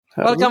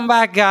Welcome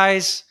back,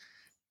 guys.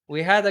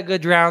 We had a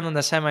good round in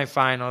the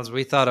semifinals.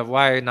 We thought of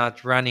why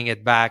not running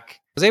it back.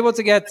 I was able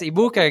to get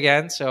Ibuka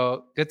again,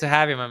 so good to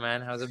have you, my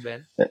man. How's it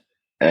been?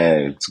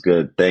 Hey, it's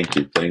good. Thank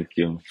you. Thank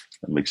you.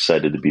 I'm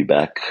excited to be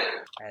back.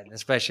 And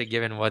especially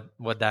given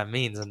what that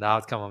means and the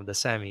outcome of the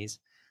semis.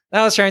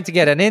 I was trying to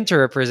get an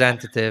Inter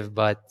representative,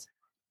 but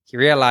he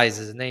realized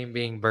his name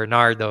being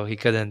Bernardo, he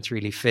couldn't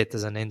really fit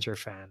as an Inter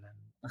fan.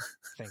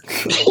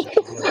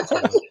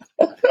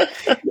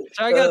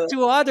 So I got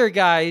two other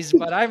guys,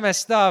 but I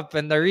messed up.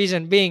 And the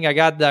reason being, I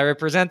got the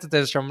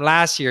representatives from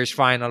last year's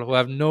final who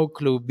have no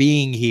clue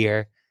being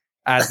here,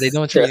 as they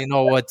don't really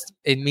know what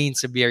it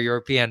means to be a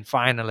European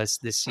finalist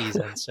this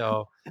season.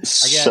 So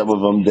some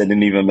of them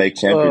didn't even make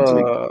Champions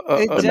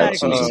League.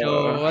 Exactly.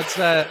 So what's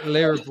that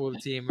Liverpool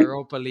team,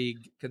 Europa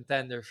League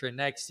contender for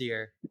next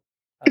year?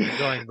 How's it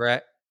going,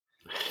 Brett?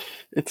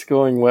 It's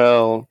going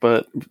well,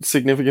 but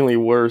significantly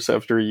worse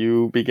after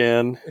you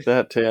began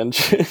that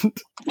tangent.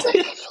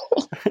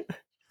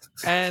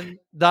 And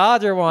the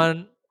other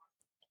one,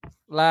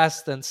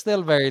 last and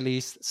still very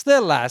least,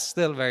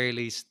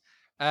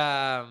 who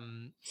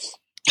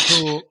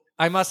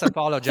I must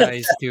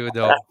apologize to,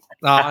 though.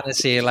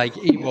 Honestly, like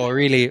Ibo,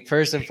 really,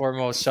 first and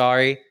foremost,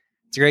 sorry.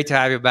 It's great to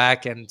have you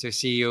back and to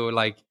see you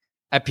like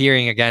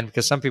appearing again,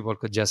 because some people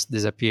could just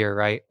disappear,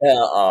 right?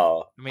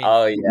 Yeah.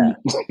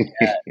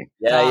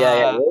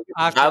 Yeah.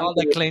 After all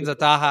the claims that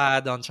Taha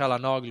had on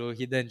Chalanoglu,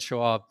 he didn't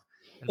show up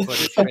and put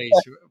his face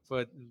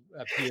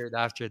appeared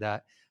after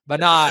that.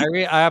 But no,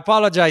 I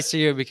apologize to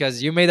you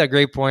because you made a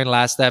great point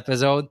last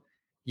episode.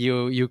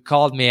 You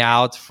called me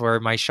out for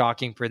my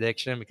shocking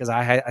prediction because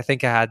I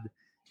think I had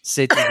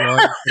City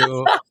going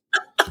through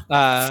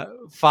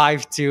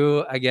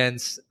 5-2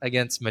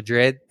 against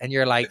Madrid, and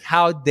you're like,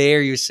 how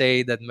dare you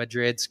say that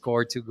Madrid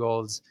scored 2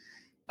 goals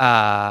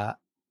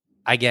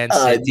against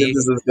City?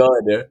 This is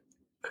going there.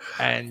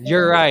 And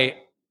you're right.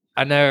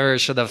 I never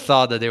should have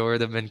thought that they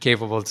would have been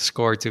capable to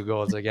score 2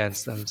 goals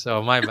against them.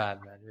 So my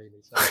bad, man.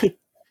 Really sorry.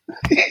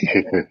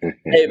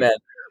 Hey, man.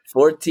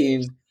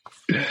 14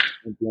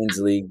 Champions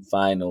League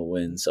final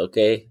wins,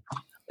 okay?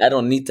 I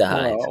don't need to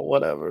hide. Oh,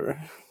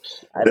 whatever.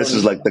 This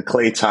is like the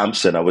Klay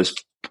Thompson. I was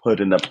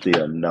putting up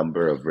the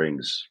number of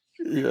rings.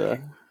 Yeah.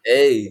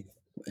 Hey,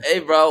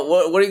 bro.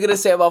 What are you going to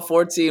say about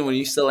 14 when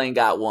you still ain't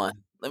got one?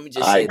 Let me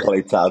just say that.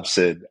 Klay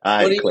Thompson. What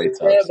are you Klay gonna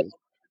say about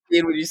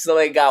 14 when you still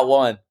ain't got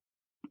one?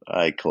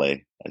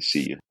 Klay. I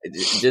see you.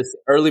 Just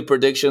early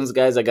predictions,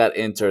 guys. I got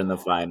Inter in the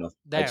final.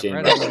 Damn,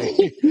 right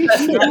away.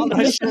 All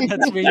the shit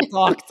that's being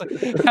talked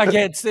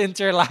against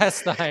Inter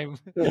last time.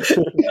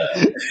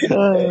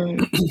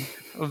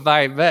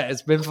 Bye, bet.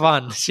 It's been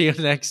fun. See you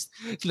next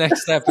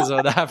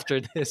episode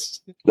after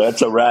this.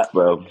 That's a wrap,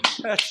 bro.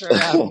 That's a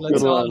wrap.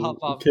 Let's all hop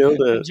up.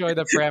 Enjoy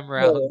the Prem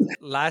round.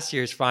 Last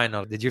year's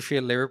final, did you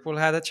feel Liverpool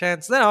had a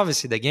chance? Then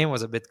obviously the game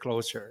was a bit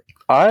closer.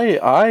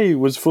 I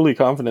was fully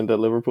confident that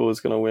Liverpool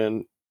was going to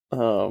win.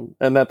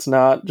 And that's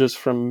not just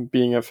from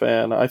being a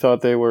fan. I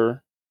thought they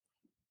were,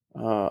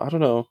 I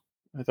don't know.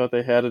 I thought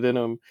they had it in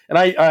them. And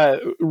I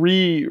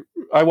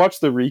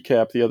watched the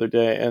recap the other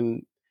day,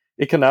 and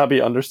it cannot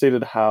be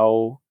understated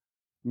how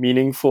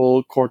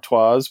meaningful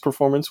Courtois'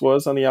 performance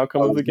was on the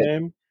outcome of the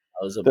game.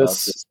 I was about to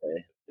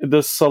say.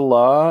 The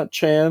Salah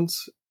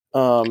chance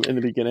in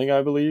the beginning,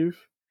 I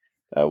believe,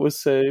 that was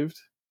saved.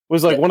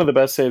 Was like one of the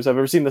best saves I've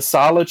ever seen. The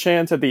Salah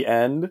chance at the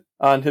end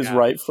on his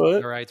right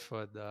foot. The right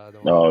foot.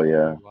 Oh,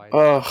 yeah.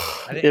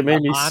 It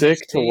made me sick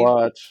to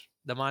watch.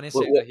 The Mane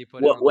save that he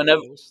put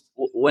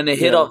when it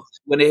hit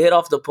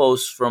off the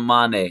post from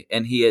Mane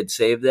and he had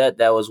saved that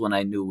was when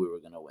I knew we were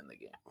going to win the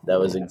game. That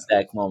was the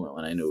exact moment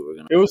when I knew we were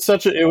going to.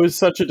 It was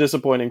such a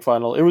disappointing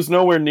final. It was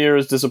nowhere near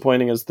as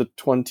disappointing as the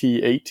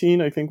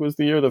 2018, I think, was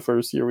the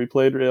first year we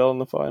played Real in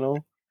the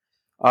final.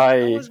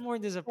 That was more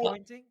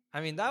disappointing. I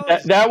mean,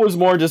 that was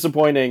more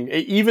disappointing,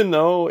 even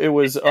though it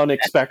was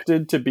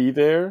unexpected to be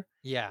there.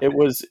 Yeah, it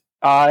was.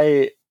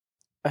 I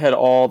had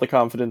all the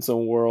confidence in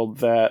the world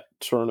that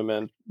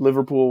tournament.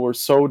 Liverpool were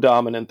so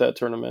dominant that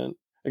tournament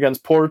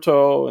against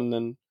Porto, and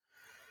then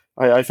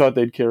I thought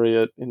they'd carry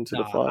it into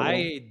the final.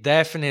 I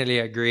definitely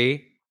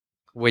agree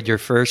with your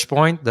first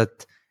point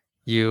that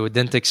you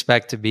didn't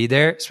expect to be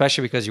there,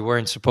 especially because you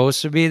weren't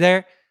supposed to be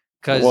there,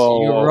 because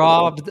you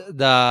robbed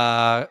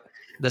the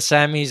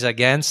semis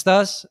against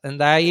us in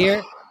that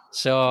year.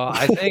 So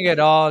I think it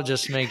all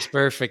just makes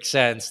perfect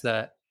sense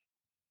that,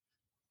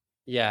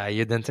 yeah,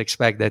 you didn't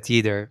expect that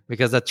either,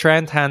 because the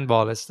Trent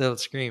handball is still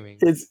screaming.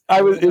 Is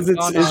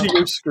it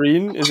your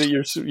screen? Is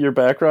it your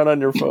background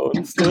on your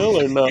phone still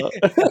or not?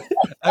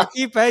 I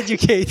keep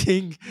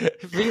educating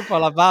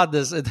people about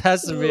this. It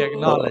has to be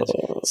acknowledged.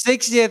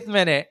 60th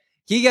minute,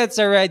 he gets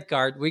a red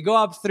card. We go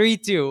up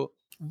 3-2,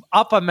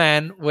 up a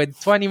man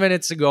with 20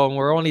 minutes to go, and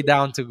we're only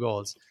down 2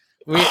 goals.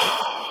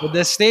 With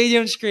the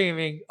stadium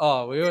screaming,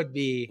 we would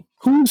be...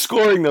 Who's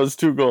scoring those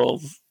 2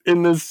 goals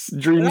in this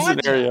dream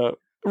scenario?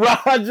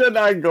 Raja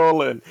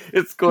Nainggolan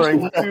is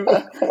scoring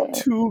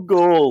two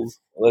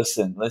goals.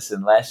 Listen.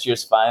 Last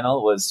year's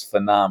final was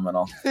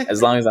phenomenal.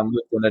 As long as I'm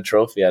lifting a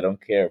trophy, I don't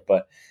care.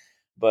 But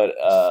But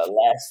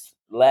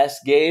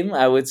last game,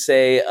 I would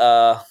say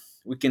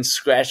we can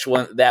scratch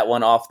that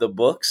one off the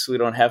books. We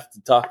don't have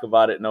to talk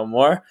about it no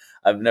more.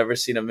 I've never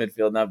seen a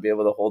midfield not be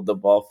able to hold the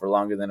ball for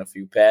longer than a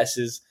few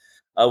passes.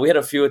 We had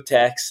a few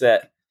attacks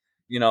that,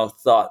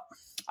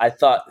 I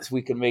thought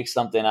we could make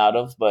something out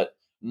of, but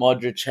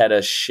Modric had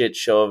a shit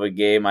show of a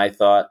game, I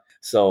thought.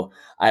 So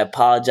I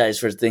apologize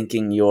for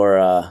thinking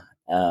your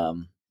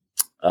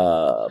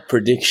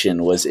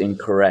prediction was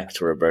incorrect,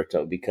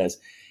 Roberto, because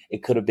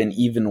it could have been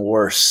even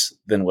worse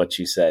than what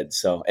you said.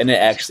 So, and it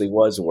actually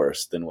was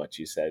worse than what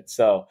you said.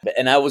 So,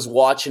 and I was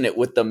watching it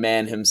with the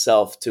man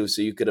himself too,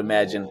 so you could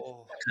imagine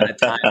kind of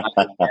time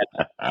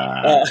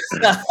I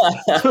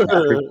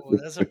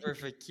that's a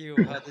perfect cue.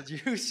 How did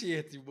you see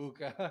it,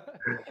 Ebuka?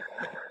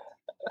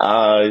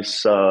 I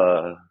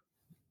saw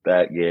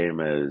that game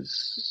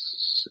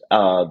as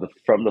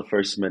from the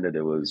first minute,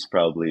 it was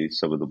probably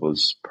some of the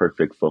most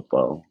perfect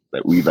football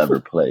that we've ever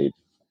played.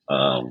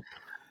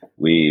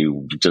 We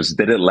just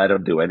didn't let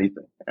them do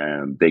anything,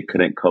 and they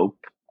couldn't cope.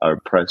 Our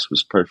press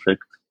was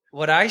perfect.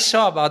 What I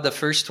saw about the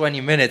first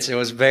 20 minutes, it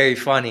was very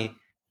funny.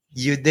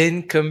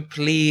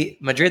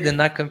 Madrid did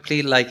not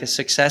complete like a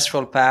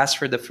successful pass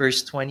for the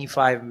first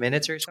 25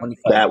 minutes or something.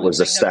 That was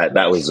a stat.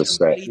 That was a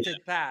stat. Completed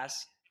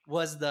pass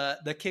was the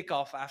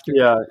kickoff after.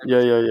 Yeah.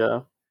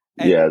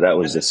 And that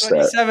was a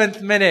stat.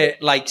 27th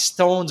minute, like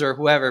Stones or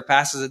whoever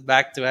passes it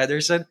back to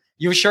Ederson.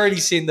 You've surely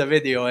seen the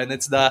video, and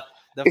it's the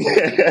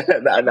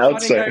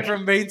funny guy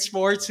from Main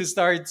Sports who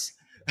starts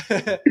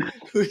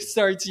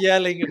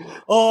yelling,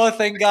 "Oh,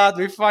 thank God,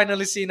 we've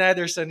finally seen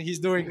Ederson. He's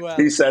doing well."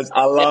 He says,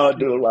 "Allah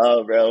do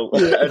love, bro.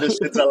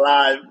 Ederson's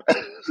alive."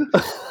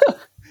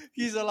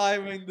 He's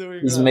alive and doing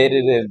He's well. made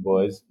it in,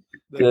 boys.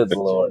 Good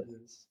Lord.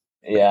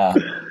 Yeah.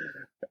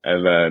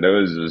 And man, it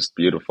was just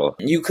beautiful.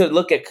 You could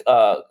look at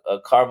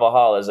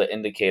Carvajal as an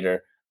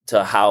indicator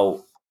to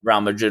how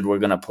Real Madrid were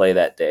going to play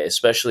that day,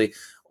 especially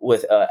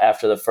with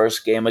after the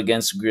first game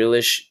against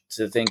Grealish,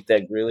 to think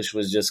that Grealish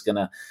was just going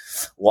to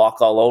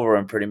walk all over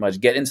him, pretty much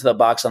get into the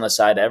box on the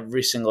side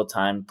every single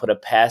time, put a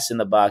pass in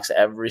the box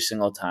every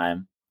single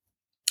time.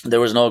 There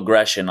was no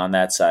aggression on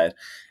that side.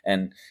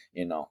 And,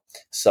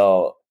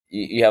 so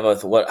you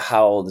have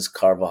how old is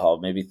Carvajal?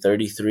 Maybe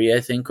 33,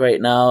 I think,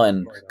 right now.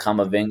 And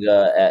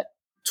Camavinga at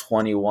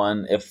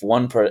 21. If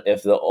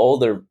the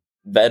older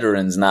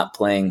veteran's not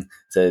playing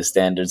to his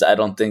standards, I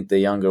don't think the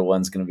younger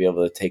one's going to be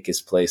able to take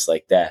his place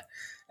like that.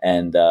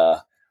 And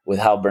with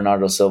how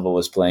Bernardo Silva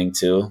was playing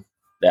too,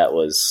 that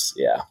was,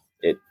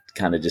 it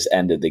kind of just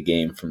ended the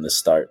game from the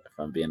start, if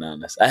I'm being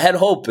honest. I had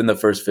hope in the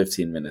first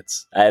 15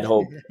 minutes. I had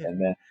hope.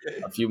 And then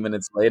a few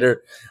minutes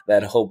later,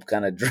 that hope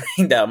kind of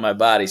drained out my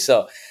body.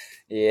 So,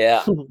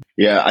 yeah.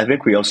 Yeah, I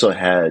think we also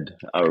had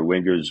our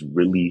wingers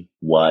really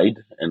wide,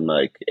 and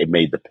like it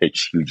made the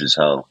pitch huge as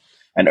hell.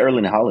 And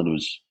Erling Haaland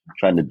was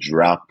trying to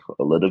drop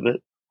a little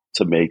bit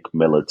to make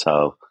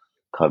Militao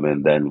come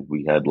in. Then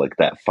we had like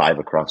that 5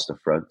 across the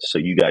front. So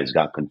you guys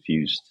got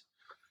confused.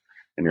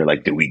 And you're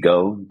like, do we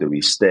go? Do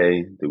we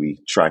stay? Do we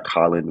track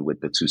Haaland with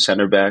the 2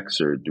 center backs,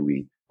 or do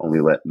we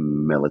only let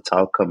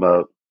Militao come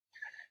out?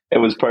 It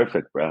was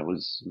perfect, bro. It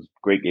was a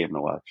great game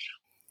to watch.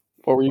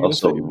 What were you going to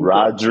say? Also,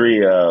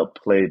 Rodri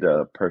played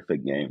a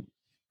perfect game.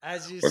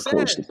 As you or said.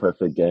 Close to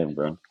perfect game,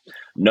 bro.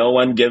 No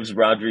one gives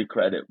Rodri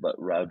credit, but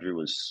Rodri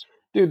was...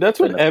 Dude, that's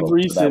what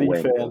every City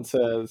fan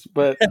says.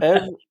 But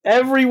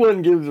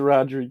everyone gives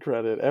Rodri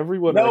credit.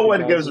 No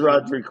one gives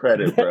Rodri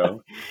credit,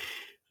 bro.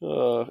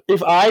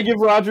 If I give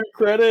Rodri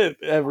credit,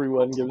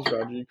 everyone gives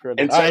Rodri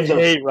credit. I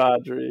hate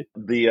Rodri.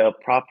 The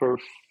proper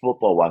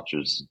football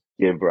watchers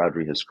give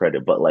Rodri his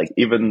credit, but like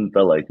even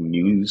the like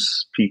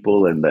news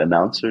people and the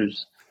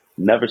announcers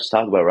never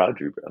talk about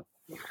Rodri, bro.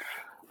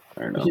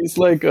 I don't know. He's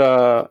like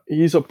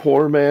he's a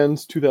poor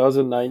man's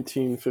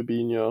 2019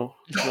 Fabinho.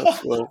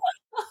 That's what.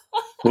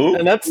 Who?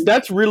 And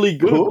that's really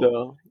good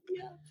though.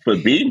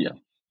 Fabinho.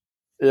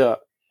 Yeah.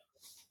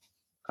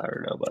 I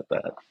don't know about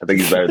that. I think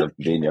he's better than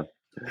Fabinho.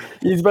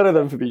 He's better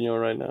than Fabinho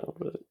right now.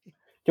 But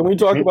can we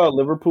talk about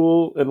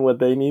Liverpool and what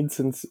they need,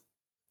 since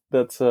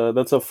that's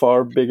a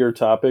far bigger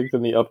topic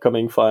than the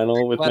upcoming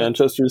final with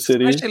Manchester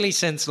City? Especially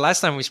since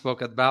last time we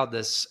spoke about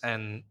this,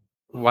 and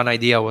one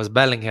idea was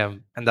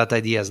Bellingham, and that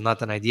idea is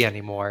not an idea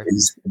anymore.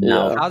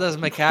 Yeah. How does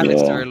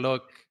McAllister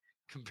look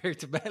compared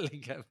to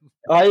Bellingham?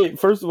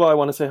 First of all, I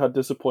want to say how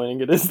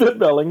disappointing it is that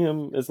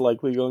Bellingham is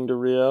likely going to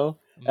Real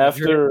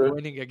after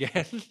winning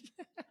again.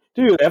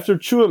 Dude, after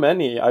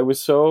Tchouaméni, I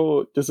was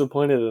so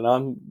disappointed, and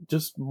I'm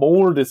just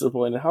more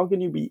disappointed. How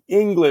can you be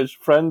English,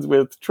 friends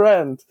with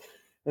Trent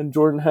and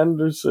Jordan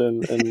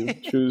Henderson,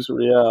 and choose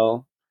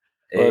Real?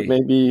 But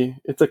maybe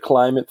it's a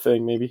climate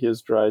thing. Maybe he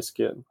has dry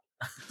skin.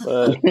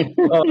 But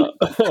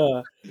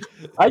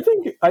I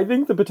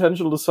think the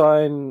potential to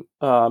sign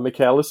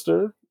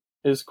McAllister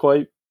is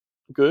quite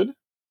good.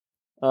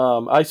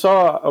 I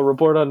saw a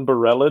report on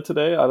Barella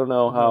today. I don't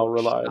know how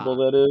reliable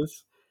that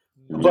is.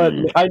 But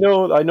I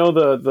know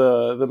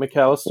the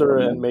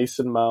McAllister and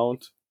Mason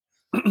Mount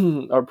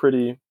are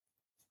pretty,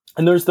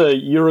 and there's the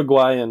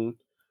Uruguayan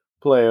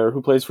player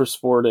who plays for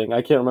Sporting.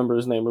 I can't remember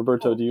his name.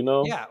 Roberto, do you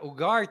know? Yeah,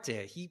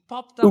 Ugarte. He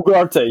popped up.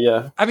 Ugarte,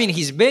 yeah. I mean,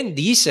 he's been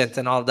decent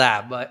and all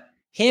that, but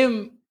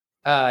him,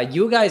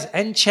 you guys,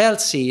 and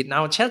Chelsea.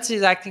 Now, Chelsea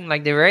is acting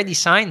like they already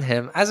signed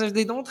him, as if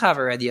they don't have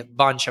already a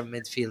bunch of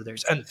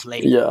midfielders and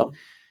play. Yeah,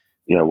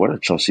 what are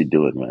Chelsea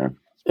doing, man?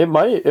 It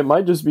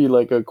might just be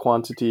like a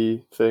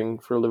quantity thing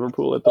for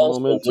Liverpool at the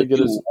moment to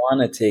get us.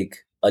 Want to take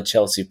a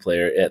Chelsea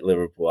player at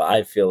Liverpool?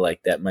 I feel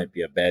like that might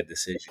be a bad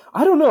decision.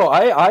 I don't know.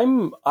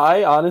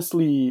 I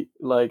honestly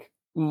like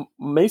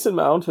Mason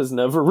Mount has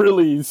never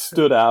really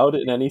stood out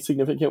in any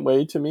significant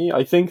way to me.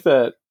 I think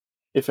that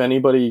if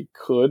anybody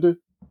could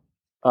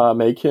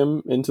make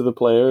him into the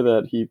player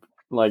that he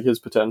like his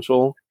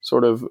potential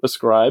sort of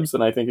ascribes,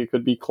 then I think it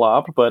could be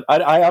Klopp. But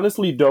I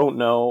honestly don't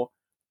know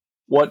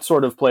what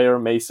sort of player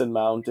Mason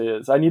Mount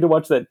is. I need to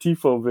watch that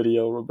Tifo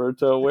video,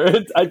 Roberto,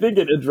 where I think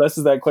it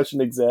addresses that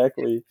question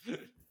exactly.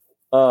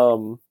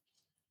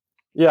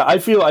 Yeah, I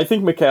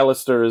think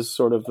McAllister is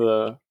sort of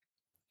the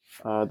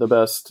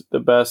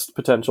best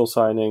potential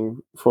signing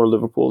for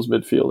Liverpool's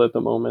midfield at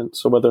the moment.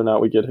 So whether or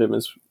not we get him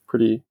is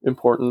pretty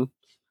important.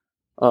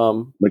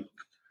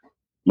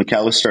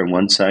 McAllister on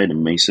one side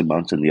and Mason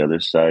Mount on the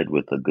other side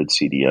with a good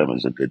CDM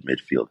is a good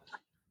midfield.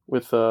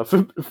 With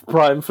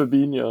prime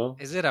Fabinho.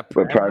 Is it a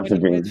prime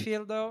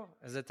midfield though?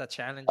 Is it a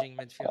challenging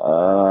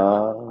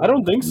midfield? I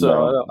don't think so.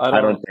 No,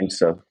 I don't think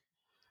so.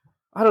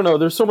 I don't know.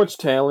 There's so much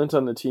talent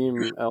on the team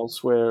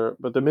elsewhere,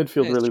 but the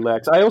midfield really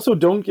lacks. I also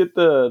don't get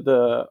the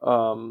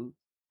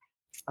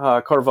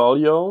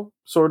Carvalho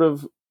sort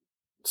of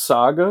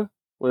saga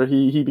where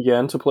he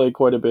began to play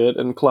quite a bit,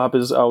 and Klopp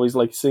is always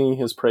like singing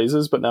his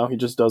praises, but now he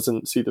just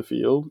doesn't see the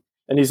field,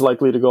 and he's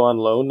likely to go on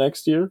loan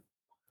next year.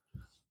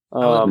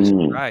 I would be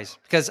surprised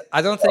because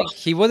I don't think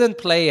he wouldn't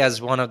play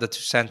as one of the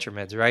two center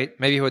mids, right?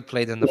 Maybe he would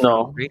play in the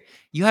front three.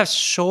 You have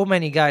so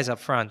many guys up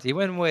front,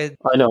 even with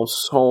I know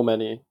so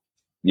many.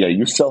 Yeah,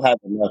 you still have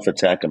enough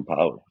attacking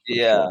power.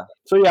 Yeah. Sure.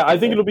 So yeah, I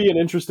think it'll be an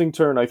interesting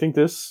turn. I think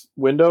this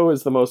window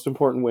is the most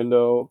important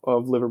window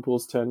of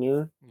Liverpool's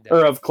tenure,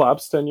 or of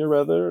Klopp's tenure,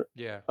 rather.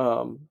 Yeah.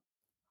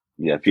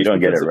 Yeah, if you don't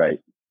get it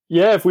right.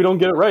 Yeah, if we don't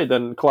get it right,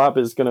 then Klopp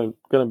is gonna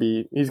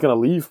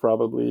leave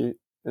probably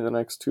in the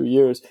next 2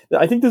 years.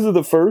 I think this is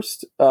the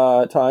first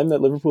time that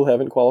Liverpool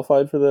haven't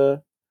qualified for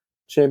the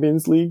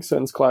Champions League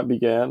since Klopp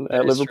began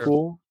at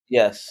Liverpool. True.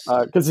 Yes,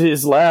 because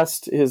his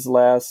first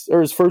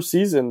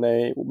season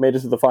they made it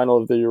to the final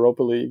of the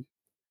Europa League,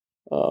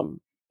 and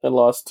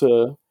lost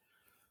to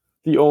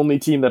the only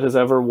team that has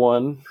ever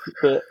won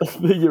the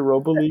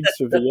Europa League,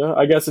 Sevilla.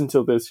 I guess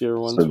until this year,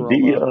 once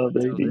Sevilla,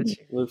 baby,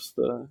 lifts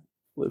the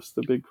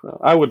big crown.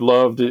 I would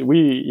love to.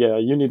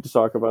 You need to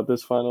talk about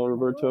this final,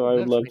 Roberto. I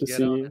would love to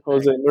see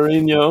Jose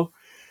Mourinho.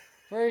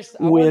 First,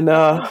 I want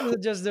to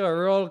just do a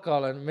roll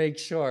call and make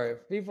sure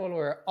if people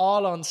were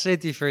all on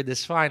City for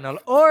this final,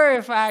 or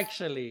if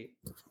actually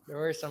there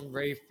were some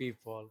brave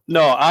people.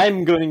 No,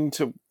 I'm going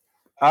to.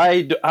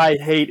 I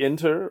hate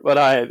Inter, but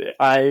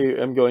I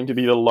am going to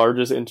be the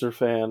largest Inter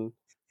fan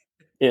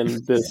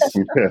in this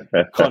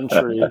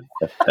country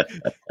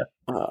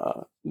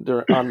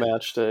on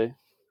match day.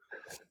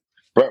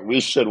 But we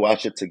should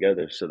watch it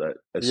together so that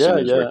as soon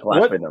as we're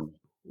clapping them.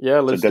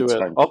 Yeah, let's do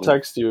it. I'll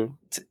text you.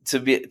 To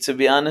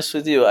be honest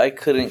with you, I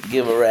couldn't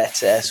give a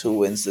rat's ass who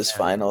wins this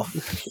final.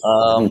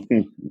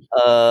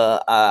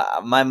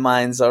 My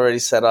mind's already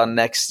set on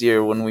next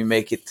year when we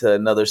make it to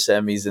another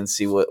semis and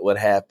see what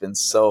happens.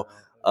 So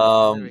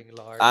I'm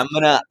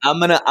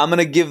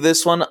gonna give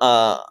this one.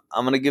 I'm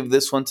gonna give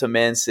this one to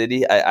Man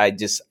City.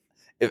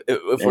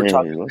 If we're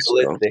talking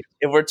realistic,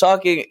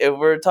 if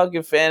we're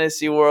talking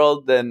fantasy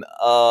world, then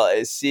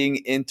seeing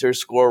Inter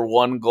score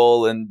one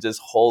goal and just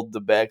hold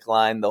the back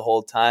line the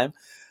whole time,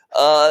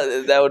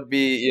 that would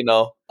be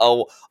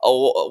a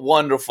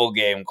wonderful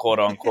game, quote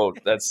unquote.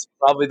 That's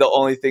probably the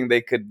only thing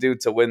they could do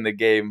to win the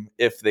game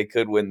if they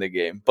could win the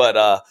game. But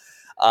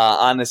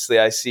honestly,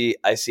 I see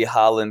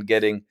Haaland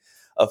getting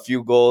a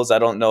few goals. I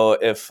don't know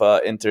if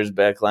Inter's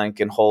backline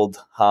can hold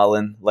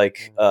Haaland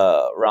like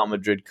Real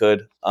Madrid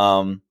could.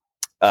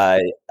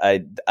 I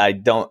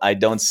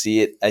don't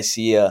see it. I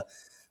see a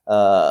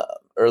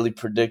early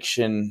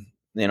prediction,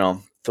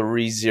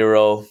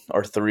 3-0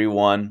 or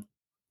 3-1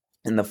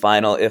 in the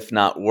final, if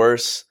not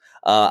worse.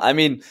 I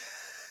mean,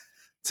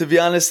 to be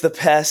honest, the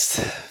past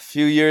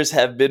few years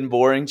have been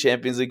boring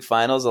Champions League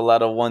finals, a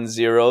lot of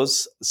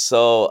 1-0s.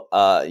 So,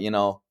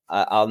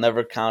 I'll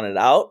never count it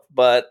out.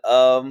 But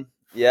I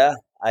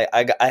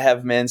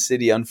have Man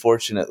City,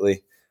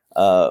 unfortunately,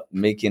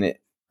 making it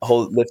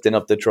lifting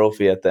up the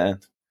trophy at the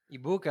end.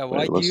 Ebuka,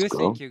 why do you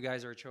think you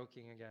guys are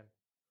choking again?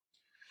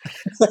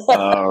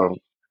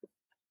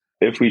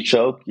 If we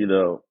choke,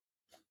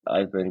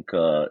 I think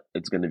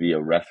it's going to be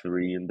a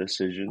refereeing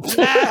decision.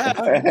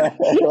 The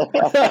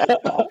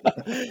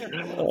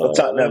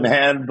Tottenham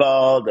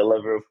handball, the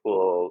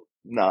Liverpool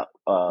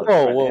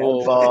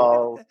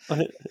handball,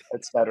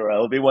 etc.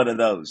 It'll be one of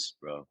those,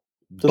 bro.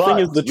 The thing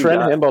is, the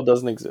Trent handball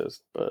doesn't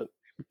exist, but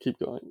keep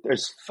going.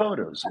 There's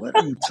photos. What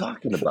are you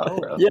talking about,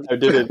 bro? Yeah,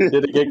 did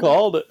it get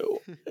called?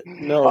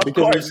 No, of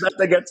because course,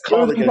 nothing gets it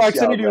called was in against y'all,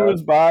 proximity to bro.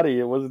 his body.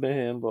 It wasn't a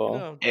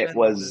handball. It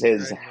was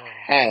his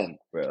hand,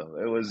 bro.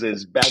 It was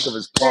his back of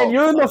his palm. Man,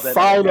 you're in the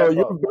final.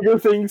 You have bigger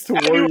things to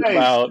worry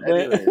about,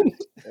 man.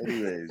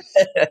 Anyways,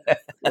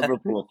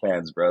 Liverpool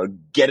fans, bro,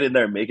 get in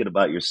there, and make it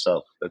about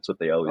yourself. That's what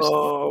they always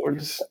do. We're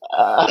just...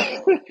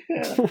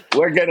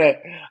 we're gonna.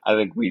 I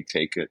think we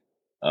take it.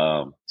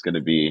 It's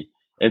gonna be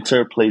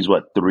Inter plays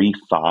what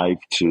 3-5-2.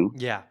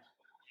 Yeah.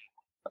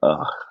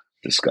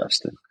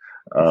 Disgusting.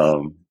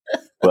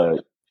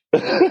 But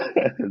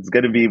it's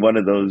gonna be one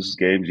of those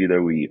games.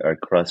 Either we are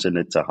crossing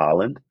it to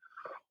Holland,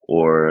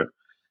 or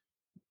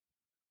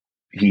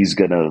he's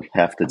gonna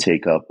have to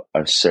take up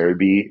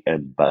Serbi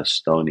and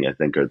Bastoni. I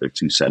think are their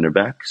two center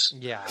backs.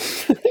 Yeah,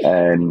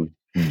 and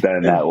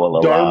then that will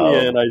allow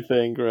Darmian, I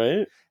think,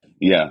 right?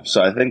 Yeah,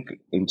 so I think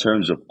in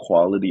terms of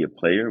quality of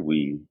player,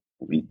 we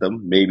beat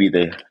them. Maybe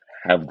they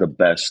have the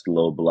best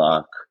low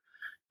block,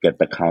 get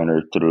the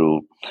counter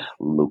through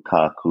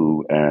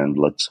Lukaku and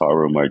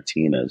Lautaro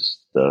Martinez,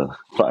 the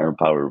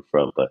firepower in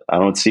front. But I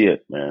don't see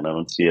it, man. I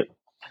don't see it.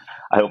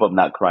 I hope I'm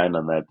not crying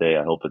on that day.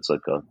 I hope it's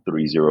like a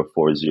 3-0,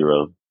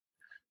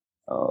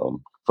 4-0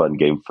 fun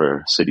game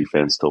for City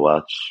fans to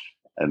watch.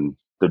 And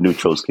the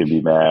neutrals can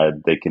be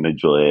mad. They can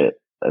enjoy it.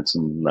 That's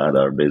not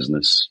our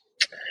business.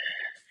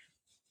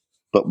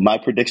 But my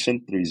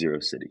prediction,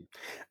 3-0 City.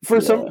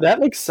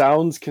 That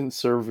sounds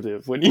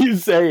conservative when you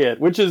say it,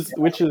 which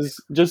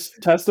is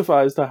just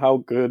testifies to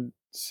how good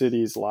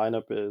City's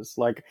lineup is.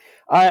 Like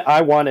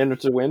I want Inter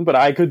to win, but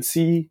I could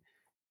see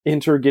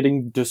Inter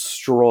getting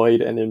destroyed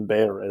and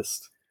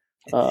embarrassed.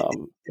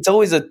 It's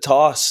always a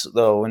toss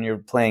though when you're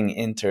playing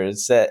Inter.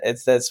 It's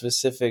that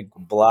specific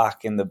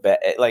block in the back.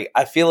 Like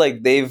I feel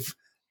like they've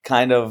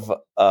kind of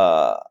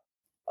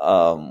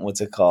what's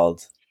it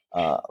called?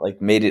 Like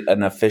made it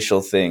an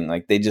official thing.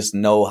 Like they just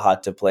know how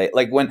to play.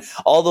 Like when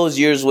all those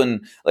years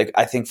when like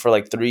I think for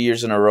like 3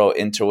 years in a row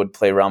Inter would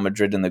play Real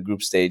Madrid in the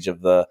group stage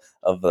of the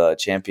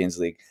Champions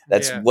League.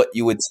 That's what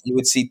you would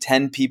see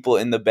 10 people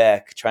in the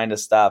back trying to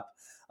stop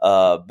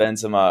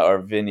Benzema or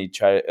Vinny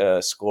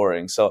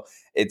scoring. So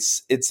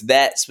it's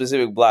that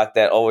specific block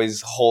that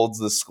always holds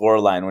the score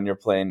line when you're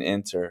playing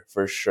Inter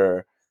for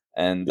sure.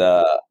 And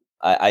that's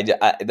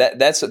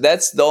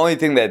the only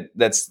thing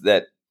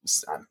that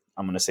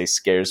I'm going to say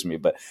scares me,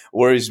 but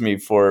worries me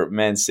for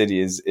Man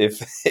City is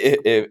if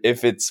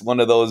it's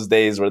one of those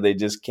days where they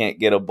just can't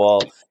get a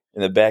ball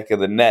in the back of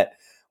the net,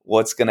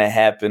 what's going to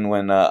happen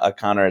when a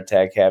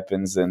counterattack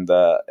happens and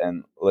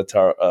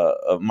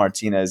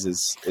Martinez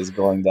is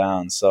going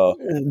down. So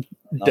and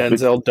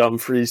Denzel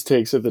Dumfries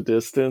takes it the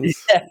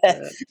distance.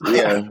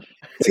 Yeah.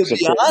 To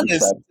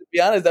be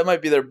honest, that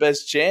might be their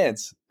best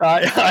chance.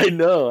 I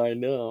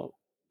know.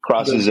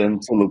 Crosses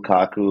into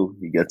Lukaku,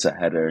 he gets a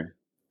header.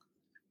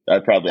 I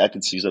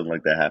could see something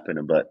like that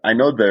happening, but I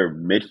know their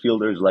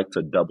midfielders like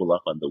to double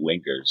up on the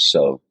wingers,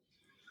 so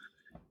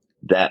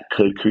that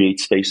could create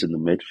space in the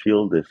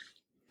midfield if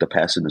the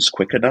passing is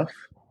quick enough.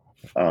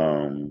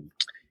 And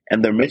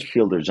their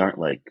midfielders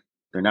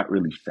they're not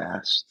really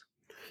fast.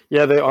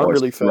 Yeah, they aren't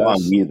really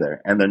fast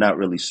either, and they're not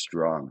really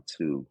strong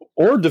too,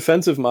 or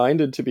defensive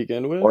minded to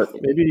begin with.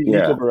 Maybe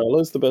Nico Barella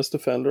is the best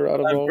defender out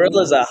of all.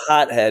 Barella's a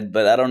hothead,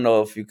 but I don't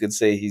know if you could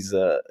say he's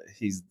the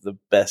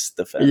best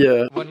defender.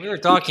 Yeah, when we were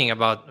talking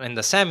about in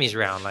the semis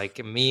round,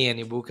 like me and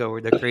Ebuka were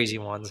the crazy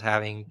ones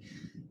having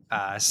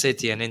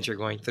City and Inter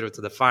going through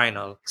to the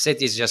final.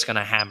 City's just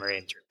gonna hammer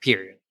Inter.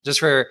 Period. Just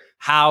for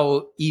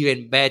how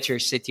even better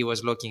City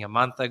was looking a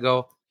month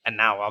ago, and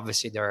now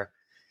obviously they're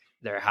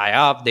high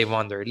up. They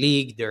won their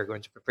league. They're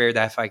going to prepare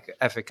the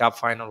FA Cup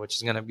final, which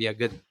is going to be a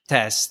good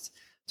test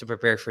to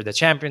prepare for the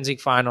Champions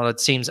League final.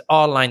 It seems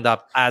all lined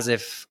up as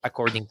if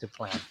according to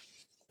plan.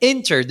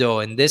 Inter,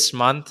 though, in this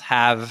month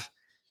have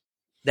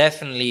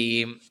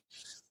definitely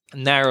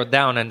narrowed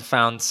down and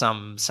found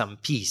some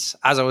peace.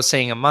 As I was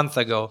saying a month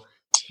ago,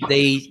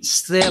 they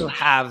still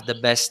have the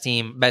best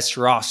team, best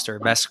roster,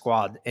 best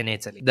squad in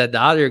Italy. The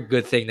other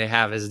good thing they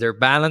have is their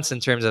balance in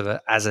terms of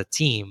as a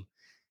team.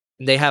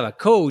 They have a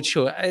coach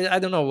who, I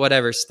don't know,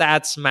 whatever,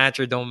 stats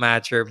matter, don't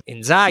matter.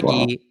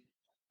 Inzaghi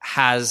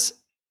has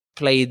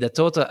coached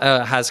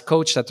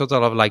a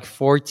total of like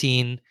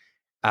 14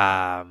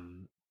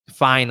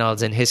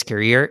 finals in his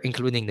career,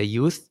 including the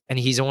youth. And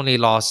he's only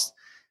lost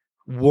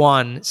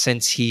one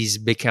since he's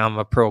become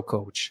a pro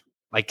coach,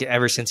 like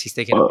ever since he's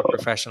taken over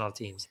professional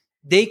teams.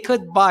 They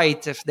could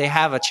bite if they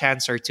have a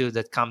chance or two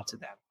that come to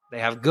them. They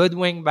have good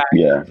wing back.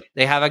 Yeah.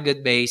 They have a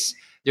good base.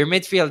 Their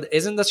midfield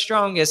isn't the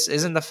strongest,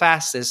 isn't the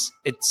fastest.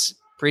 It's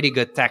pretty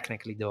good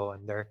technically, though,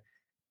 and they're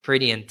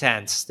pretty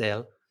intense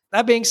still.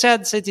 That being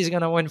said, City's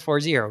going to win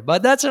 4-0,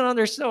 but that's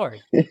another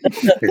story. It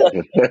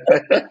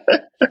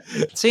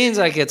seems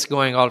like it's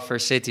going all for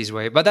City's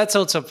way, but that's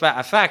also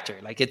a factor.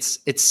 Like it's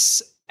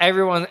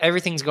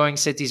everything's going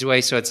City's way,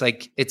 so it's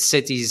like it's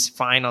City's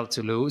final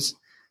to lose.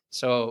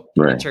 So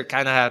Inter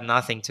kind of have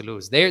nothing to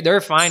lose.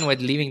 They're fine with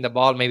leaving the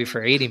ball maybe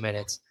for 80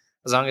 minutes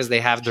as long as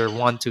they have their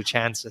 1-2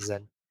 chances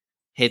and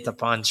hit a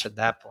punch at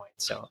that point.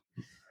 So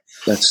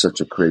that's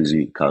such a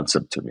crazy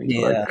concept to me.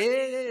 Yeah.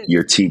 Like,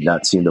 your team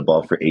not seeing the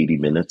ball for 80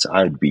 minutes,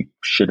 I'd be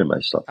shitting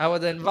myself. I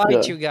would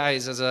invite you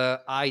guys as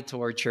a eye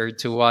torture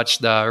to watch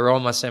the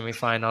Roma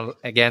semifinal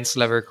against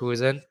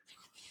Leverkusen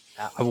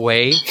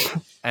away,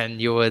 and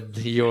you would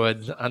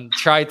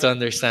try to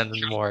understand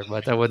it more.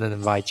 But I wouldn't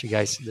invite you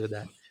guys to do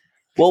that.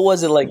 What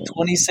was it, like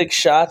 26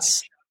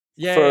 shots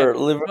for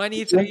Liverpool?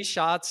 23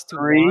 shots to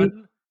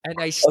 1, and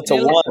I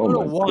still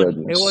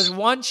won. It was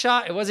one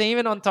shot. It wasn't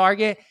even on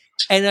target,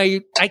 and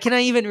I cannot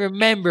even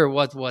remember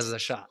what was the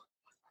shot.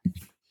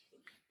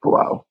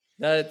 Wow,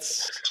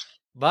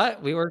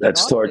 but we were.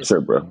 That's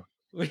torture, bro.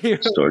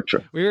 It's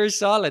torture. We were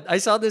solid. I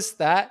saw this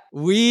stat.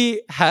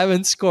 We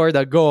haven't scored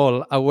a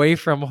goal away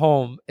from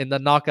home in the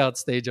knockout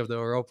stage of the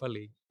Europa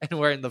League, and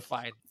we're in the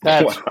final.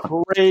 That's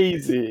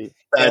crazy.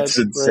 That's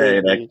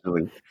insane, crazy.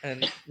 actually.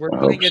 And we're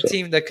playing a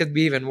team that could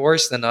be even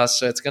worse than us,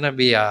 so it's going to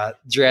be a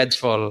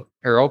dreadful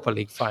Europa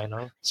League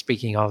final.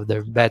 Speaking of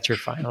the better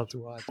final to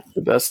watch.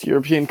 The best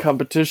European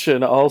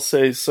competition, I'll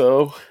say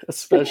so,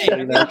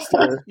 especially next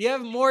year. You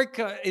have more,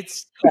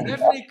 it's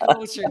definitely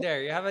closer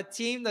there. You have a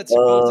team that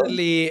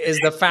supposedly is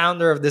the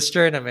founder of this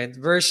tournament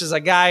versus a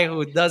guy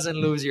who doesn't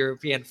lose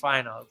European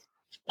finals.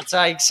 It's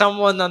like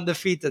someone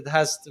undefeated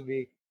has to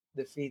be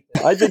defeated.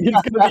 I think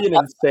it's going to be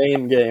an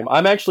insane game.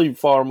 I'm actually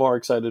far more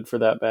excited for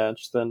that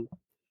match than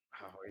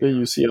the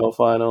UCL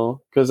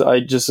final because I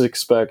just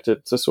expect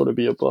it to sort of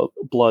be a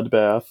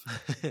bloodbath.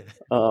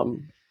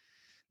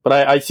 But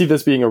I see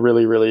this being a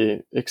really,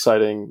 really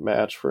exciting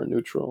match for a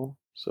neutral.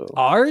 So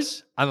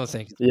ours? I don't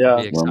think.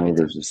 Roma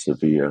versus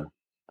Sevilla.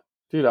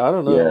 Dude, I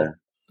don't know.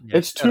 Yeah.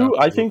 It's two.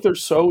 I think they're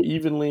so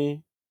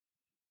evenly.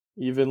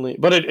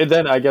 But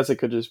then I guess it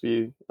could just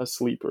be a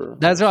sleeper.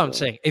 That's what I'm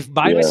saying. If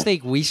by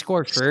mistake we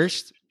score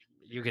first,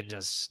 you can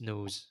just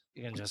snooze.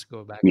 You can just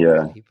go back.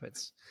 Yeah.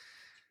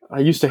 I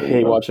used to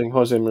hate watching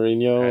Jose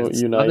Mourinho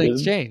United.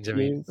 Nothing's changed. I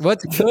mean,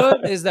 what's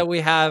good is that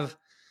we have.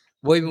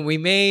 We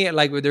may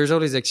there's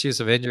always the excuse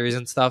of injuries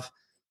and stuff.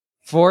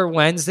 For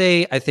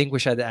Wednesday, I think we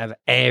should have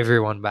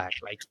everyone back.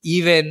 Like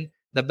even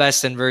the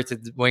best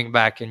inverted wing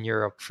back in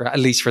Europe for at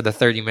least for the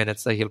 30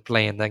 minutes that he'll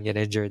play and then get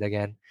injured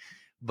again.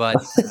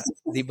 But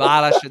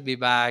Dybala should be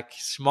back.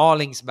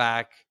 Smalling's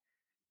back.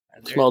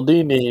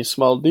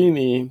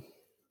 Smaldini.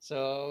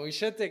 So we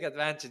should take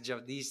advantage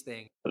of these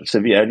things.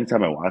 Sevilla,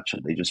 anytime I watch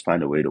it, they just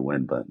find a way to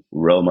win. But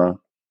Roma,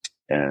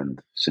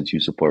 and since you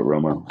support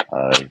Roma,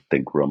 I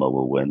think Roma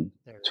will win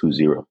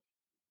 2-0.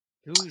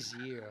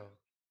 2-0.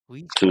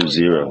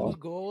 2-0. 2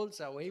 goals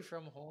away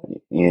from home.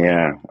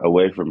 Yeah,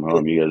 away from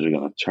home. You guys are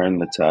going to turn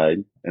the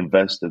tide,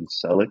 invest in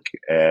Selic,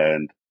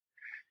 and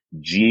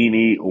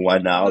Gini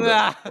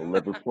Wijnaldum,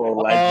 Liverpool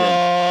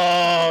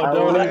legend.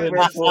 Don't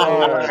even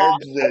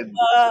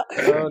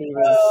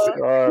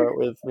start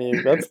with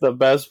me. That's the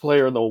best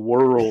player in the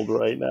world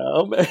right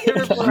now, man.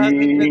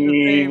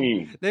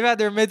 They've had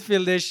their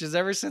midfield issues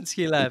ever since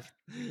he left.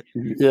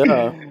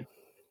 Yeah.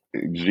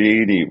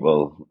 Gini,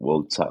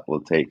 we'll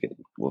take it.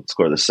 We'll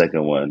score the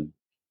second one.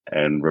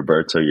 And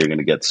Roberto, you're going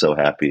to get so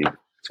happy.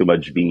 Too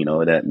much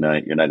vino that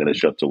night. You're not going to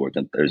show up to work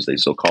on Thursday,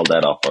 so call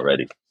that off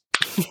already.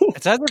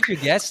 It's not if you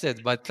guessed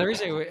it, but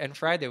Thursday and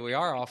Friday we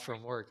are off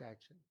from work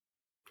actually.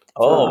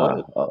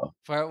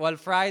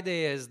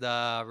 Friday is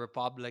the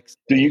Republic's.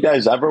 Do you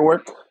guys ever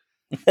work?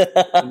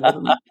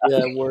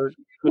 Yeah, work.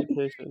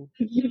 Vacation.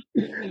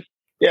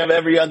 You have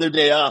every other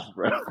day off,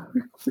 bro.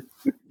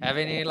 Have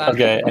any last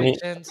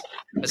questions?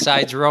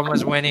 Besides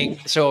Roma's winning.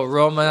 So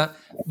Roma,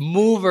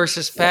 Mu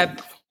versus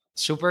Pep,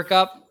 Super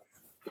Cup.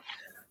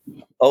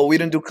 Oh, we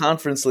didn't do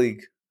Conference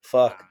League.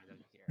 Fuck.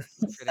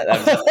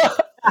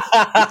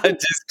 I'm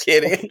just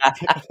kidding.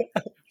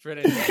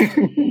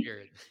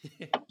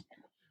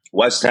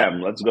 West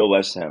Ham. Let's go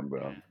West Ham,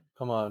 bro.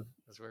 Come on.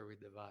 That's where we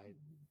divide.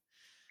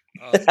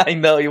 I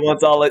know he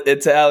wants all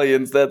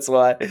Italians. That's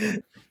why.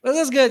 Well,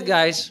 that's good,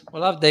 guys.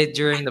 We'll update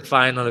during the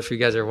final if you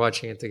guys are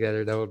watching it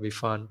together. That would be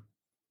fun.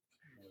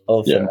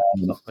 Oh, yeah.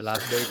 We'll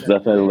update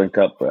definitely link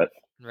up, Brett.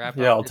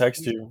 I'll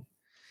text you.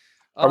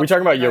 Are we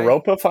talking about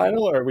Europa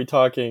final or are we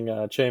talking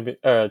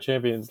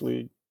Champions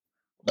League?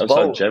 I was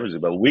talking Champions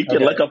League, but we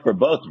can link up for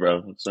both,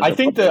 bro. I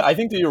think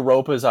the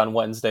Europa is on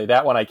Wednesday.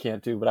 That one I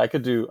can't do, but I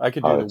could do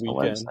the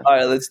weekend. All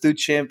right, let's do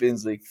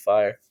Champions League.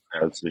 Fire.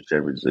 Yeah, let's do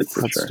Champions League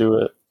for Let's do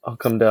it. I'll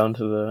come down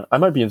to I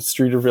might be in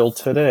Streeterville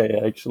today,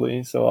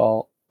 actually,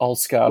 so I'll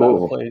scout out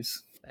a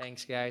place.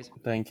 Thanks, guys.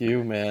 Thank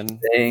you, man.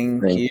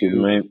 Thank you,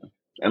 mate.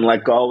 And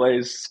like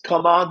always,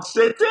 come on,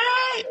 City!